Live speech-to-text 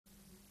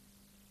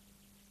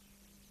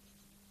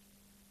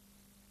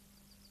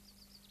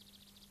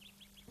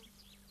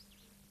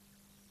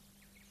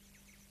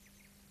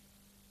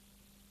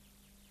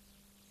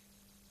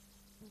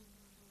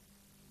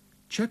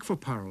Check for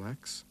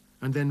parallax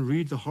and then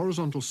read the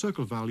horizontal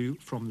circle value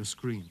from the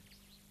screen.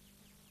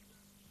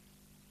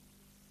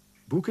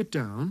 Book it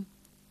down,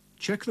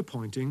 check the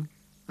pointing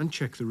and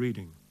check the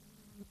reading.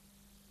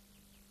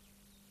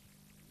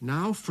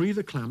 Now free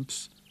the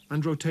clamps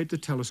and rotate the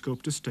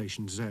telescope to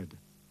station Z.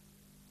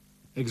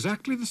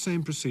 Exactly the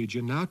same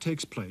procedure now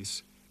takes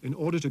place in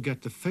order to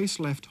get the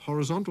face left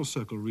horizontal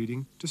circle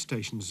reading to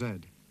station Z.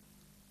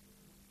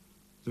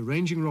 The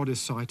ranging rod is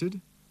sighted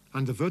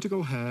and the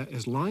vertical hair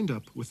is lined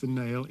up with the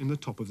nail in the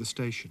top of the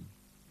station.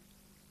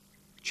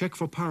 Check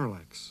for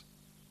parallax.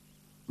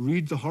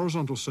 Read the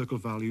horizontal circle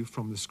value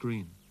from the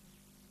screen.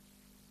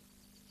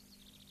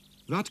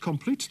 That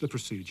completes the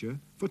procedure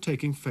for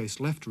taking face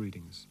left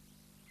readings.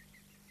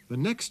 The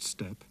next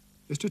step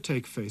is to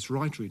take face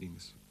right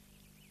readings.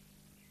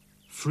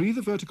 Free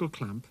the vertical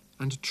clamp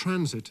and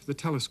transit the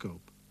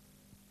telescope.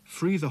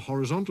 Free the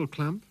horizontal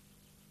clamp,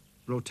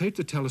 rotate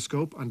the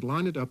telescope and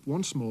line it up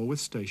once more with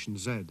station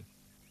Z.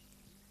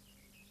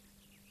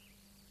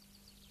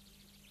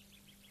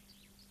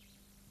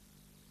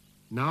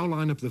 Now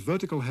line up the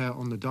vertical hair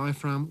on the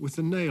diaphragm with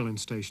the nail in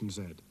station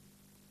Z.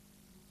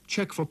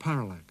 Check for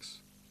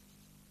parallax.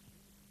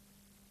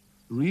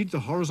 Read the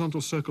horizontal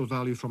circle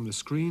value from the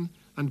screen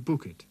and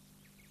book it.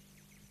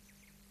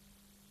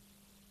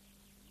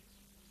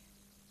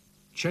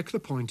 Check the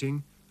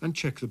pointing and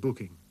check the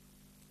booking.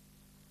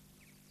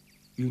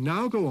 You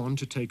now go on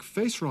to take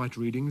face right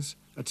readings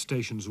at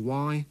stations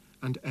Y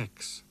and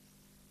X.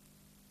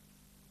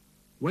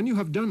 When you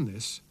have done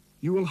this,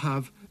 you will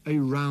have a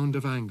round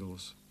of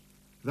angles.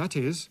 That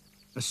is,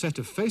 a set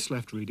of face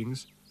left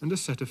readings and a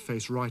set of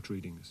face right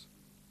readings.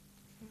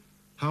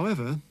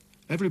 However,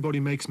 everybody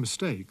makes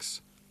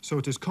mistakes, so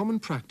it is common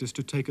practice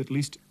to take at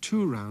least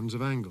 2 rounds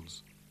of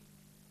angles.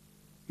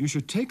 You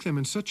should take them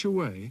in such a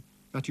way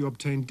that you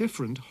obtain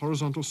different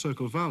horizontal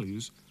circle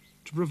values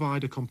to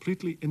provide a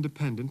completely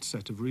independent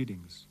set of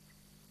readings.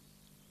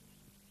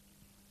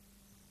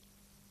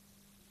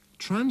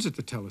 Transit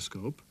the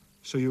telescope,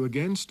 so you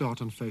again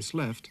start on face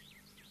left,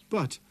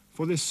 but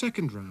for this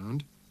second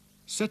round,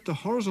 set the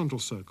horizontal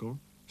circle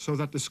so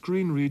that the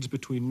screen reads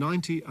between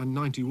 90 and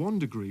 91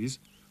 degrees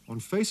on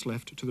face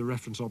left to the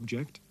reference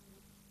object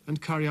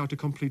and carry out a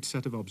complete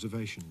set of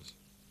observations.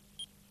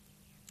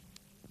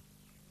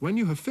 When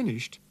you have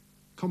finished,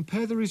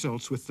 compare the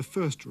results with the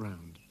first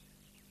round.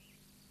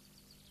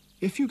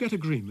 If you get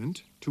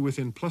agreement to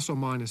within plus or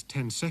minus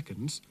 10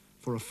 seconds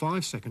for a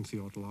 5-second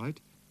theodolite,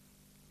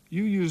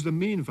 you use the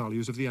mean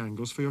values of the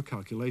angles for your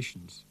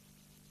calculations.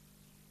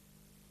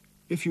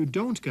 If you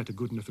don't get a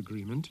good enough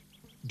agreement,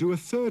 do a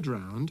third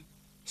round,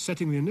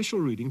 setting the initial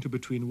reading to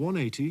between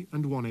 180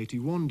 and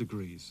 181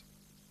 degrees.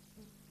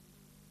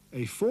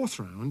 A fourth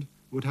round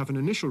would have an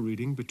initial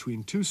reading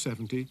between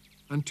 270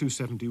 and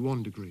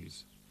 271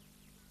 degrees.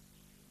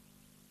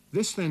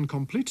 This then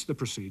completes the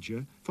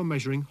procedure for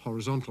measuring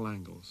horizontal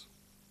angles.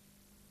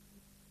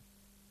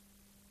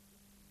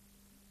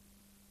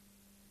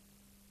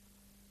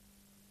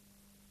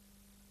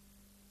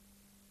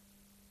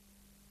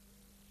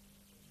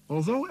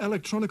 Although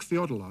electronic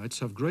theodolites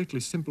have greatly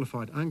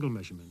simplified angle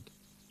measurement,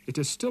 it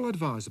is still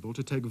advisable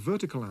to take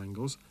vertical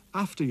angles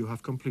after you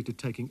have completed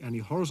taking any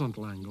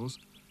horizontal angles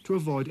to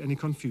avoid any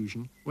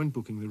confusion when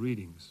booking the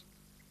readings.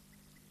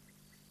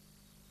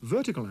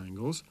 Vertical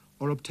angles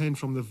are obtained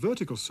from the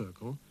vertical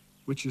circle,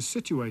 which is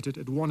situated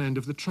at one end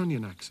of the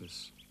trunnion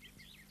axis.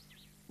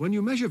 When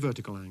you measure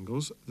vertical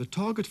angles, the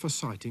target for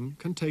sighting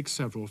can take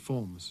several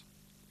forms.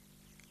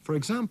 For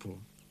example,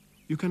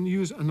 you can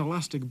use an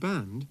elastic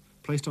band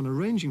placed on a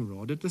ranging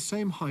rod at the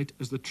same height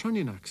as the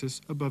trunnion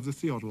axis above the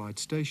theodolite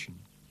station.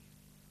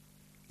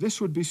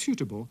 This would be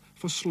suitable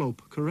for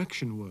slope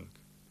correction work.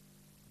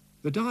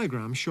 The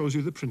diagram shows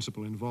you the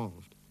principle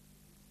involved.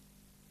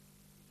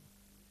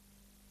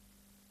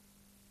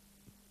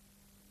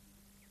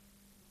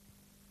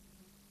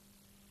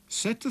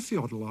 Set the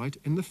theodolite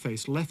in the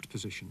face left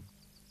position.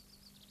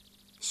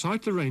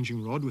 Sight the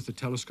ranging rod with the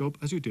telescope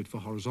as you did for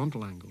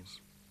horizontal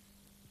angles.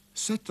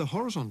 Set the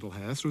horizontal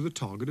hair through the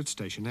target at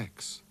station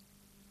X.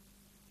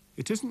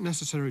 It isn't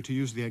necessary to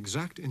use the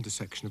exact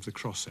intersection of the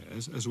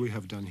crosshairs as we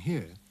have done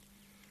here,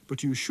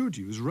 but you should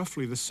use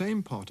roughly the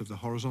same part of the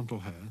horizontal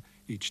hair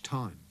each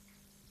time.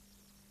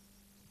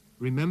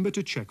 Remember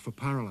to check for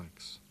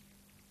parallax.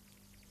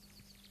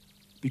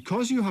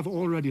 Because you have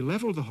already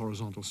leveled the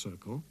horizontal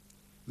circle,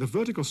 the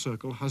vertical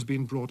circle has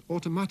been brought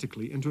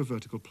automatically into a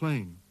vertical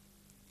plane.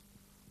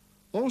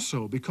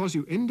 Also, because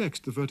you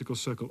indexed the vertical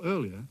circle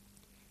earlier,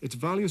 its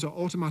values are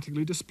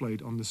automatically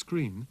displayed on the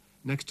screen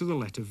next to the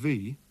letter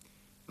V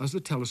as the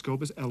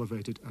telescope is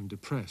elevated and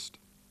depressed.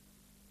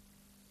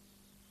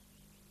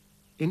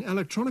 In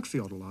electronic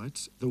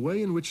theodolites, the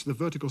way in which the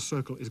vertical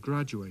circle is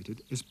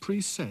graduated is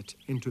preset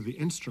into the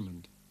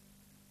instrument.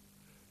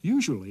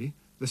 Usually,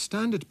 the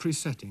standard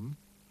presetting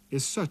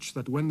is such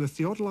that when the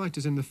theodolite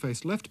is in the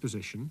face left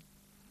position,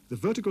 the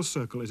vertical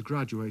circle is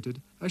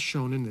graduated as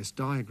shown in this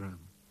diagram.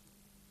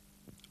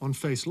 On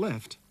face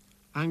left,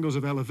 angles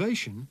of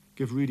elevation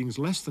give readings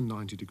less than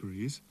 90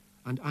 degrees,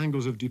 and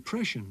angles of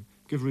depression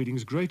give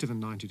readings greater than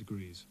 90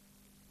 degrees.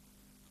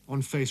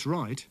 On face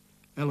right,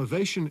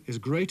 elevation is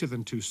greater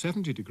than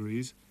 270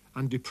 degrees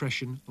and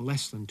depression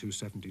less than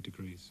 270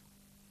 degrees.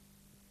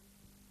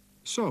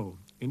 So,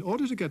 in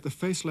order to get the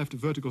face left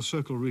vertical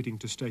circle reading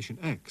to station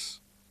X,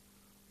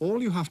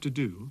 all you have to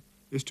do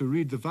is to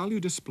read the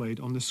value displayed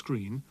on the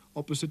screen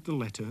opposite the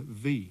letter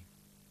V.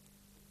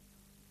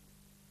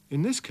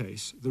 In this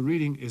case, the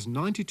reading is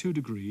 92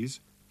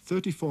 degrees,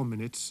 34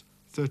 minutes,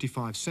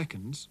 35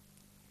 seconds,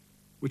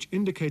 which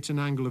indicates an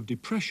angle of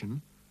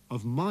depression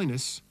of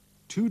minus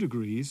 2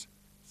 degrees,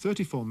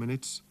 34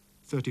 minutes,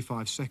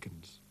 35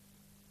 seconds.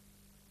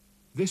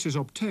 This is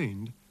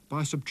obtained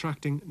by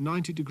subtracting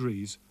 90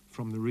 degrees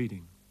from the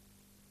reading.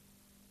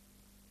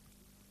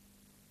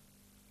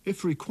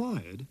 If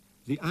required,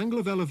 the angle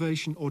of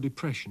elevation or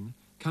depression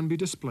can be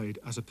displayed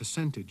as a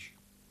percentage.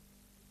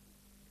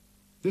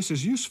 This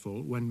is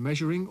useful when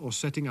measuring or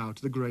setting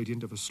out the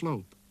gradient of a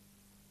slope.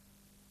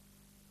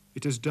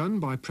 It is done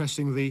by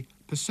pressing the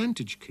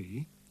percentage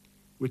key,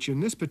 which in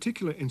this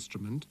particular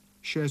instrument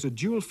shares a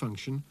dual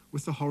function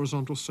with the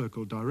horizontal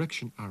circle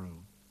direction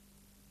arrow.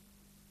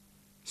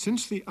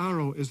 Since the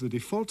arrow is the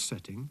default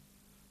setting,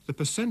 the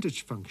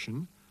percentage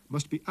function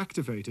must be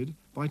activated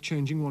by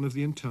changing one of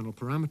the internal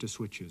parameter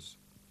switches.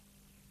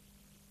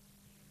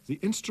 The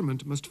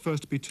instrument must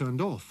first be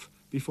turned off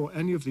before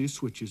any of these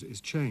switches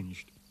is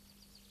changed.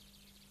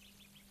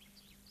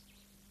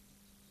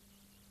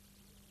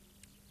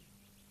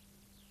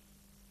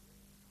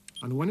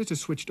 And when it is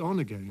switched on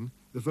again,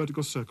 the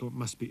vertical circle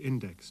must be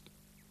indexed.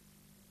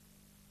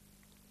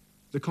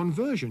 The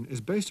conversion is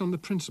based on the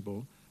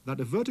principle that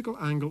a vertical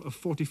angle of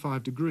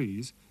 45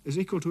 degrees is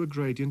equal to a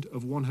gradient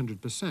of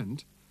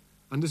 100%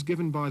 and is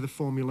given by the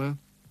formula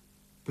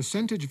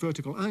percentage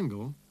vertical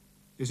angle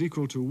is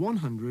equal to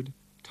 100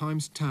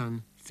 times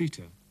tan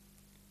theta,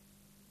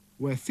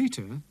 where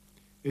theta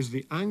is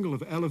the angle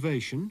of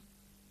elevation,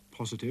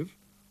 positive,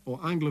 or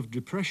angle of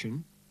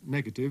depression,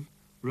 negative,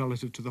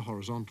 relative to the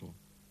horizontal.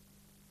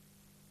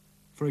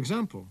 For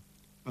example,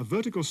 a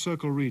vertical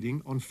circle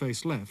reading on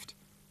face left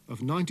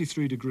of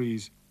 93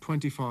 degrees,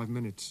 25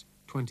 minutes,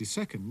 20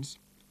 seconds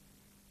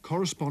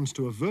corresponds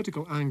to a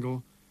vertical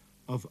angle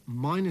of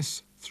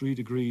minus 3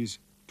 degrees,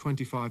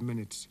 25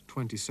 minutes,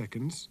 20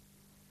 seconds,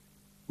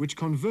 which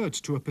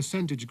converts to a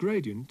percentage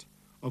gradient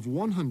of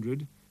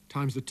 100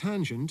 times the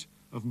tangent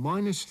of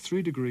minus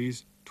 3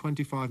 degrees,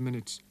 25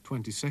 minutes,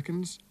 20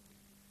 seconds,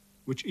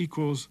 which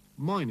equals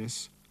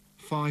minus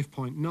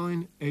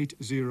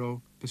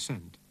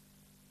 5.980%.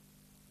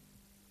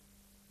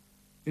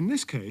 In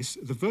this case,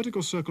 the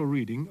vertical circle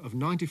reading of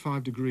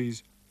 95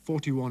 degrees,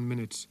 41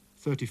 minutes,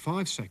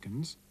 35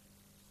 seconds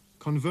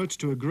converts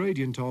to a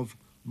gradient of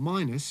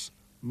minus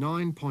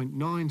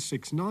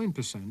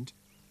 9.969%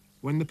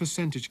 when the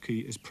percentage key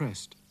is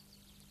pressed.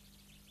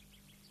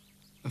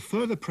 A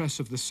further press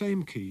of the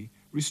same key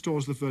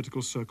restores the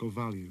vertical circle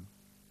value.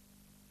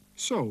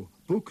 So,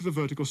 book the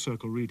vertical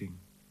circle reading.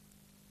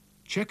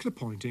 Check the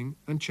pointing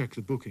and check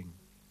the booking.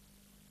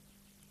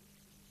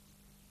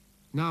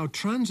 Now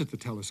transit the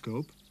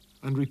telescope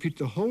and repeat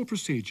the whole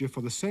procedure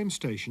for the same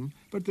station,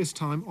 but this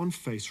time on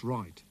face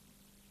right.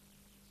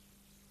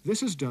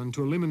 This is done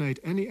to eliminate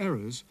any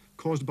errors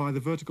caused by the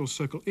vertical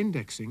circle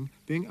indexing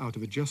being out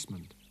of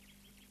adjustment.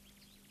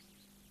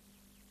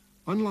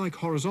 Unlike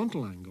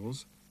horizontal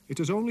angles, it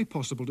is only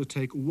possible to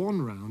take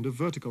one round of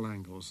vertical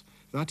angles,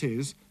 that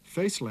is,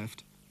 face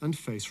left and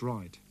face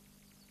right.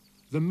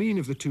 The mean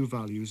of the two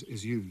values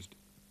is used.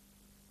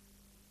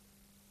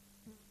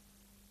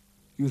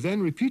 You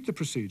then repeat the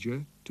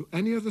procedure to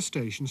any of the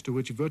stations to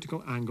which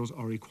vertical angles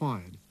are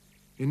required,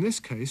 in this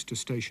case to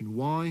station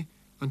Y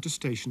and to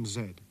station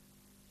Z.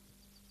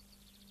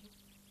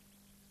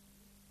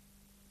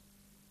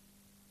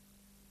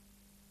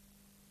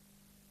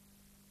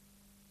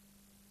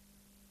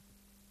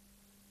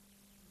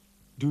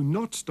 Do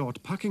not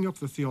start packing up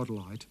the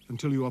theodolite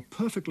until you are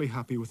perfectly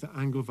happy with the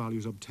angle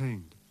values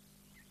obtained.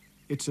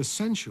 It's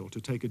essential to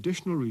take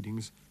additional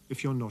readings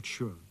if you're not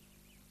sure.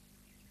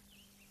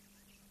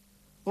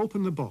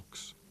 Open the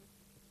box.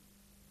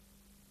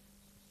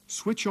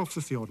 Switch off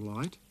the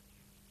theodolite.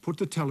 Put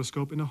the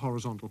telescope in a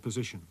horizontal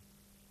position.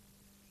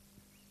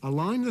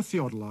 Align the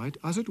theodolite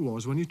as it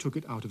was when you took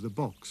it out of the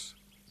box.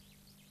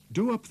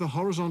 Do up the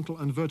horizontal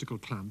and vertical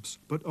clamps,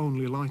 but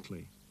only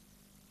lightly.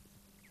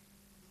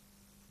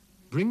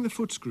 Bring the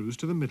foot screws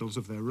to the middles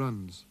of their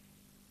runs.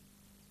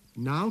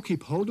 Now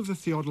keep hold of the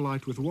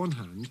theodolite with one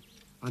hand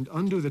and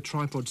undo the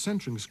tripod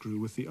centering screw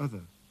with the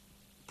other.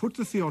 Put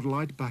the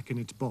theodolite back in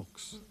its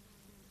box.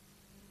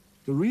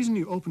 The reason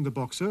you opened the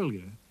box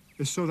earlier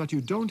is so that you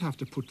don't have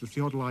to put the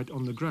theodolite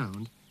on the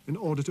ground in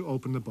order to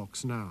open the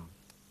box now.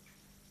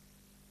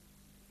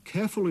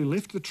 Carefully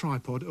lift the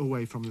tripod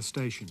away from the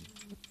station.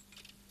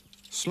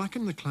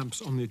 Slacken the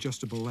clamps on the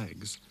adjustable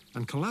legs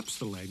and collapse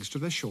the legs to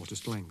their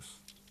shortest length.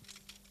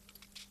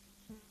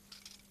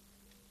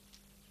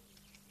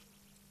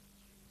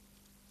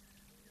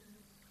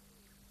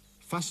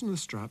 Fasten the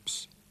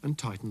straps and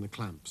tighten the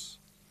clamps.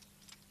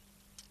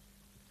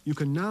 You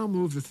can now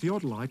move the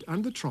theodolite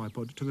and the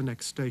tripod to the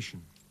next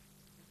station.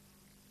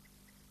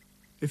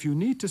 If you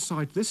need to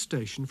sight this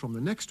station from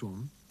the next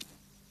one,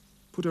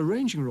 put a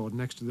ranging rod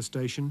next to the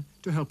station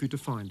to help you to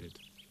find it.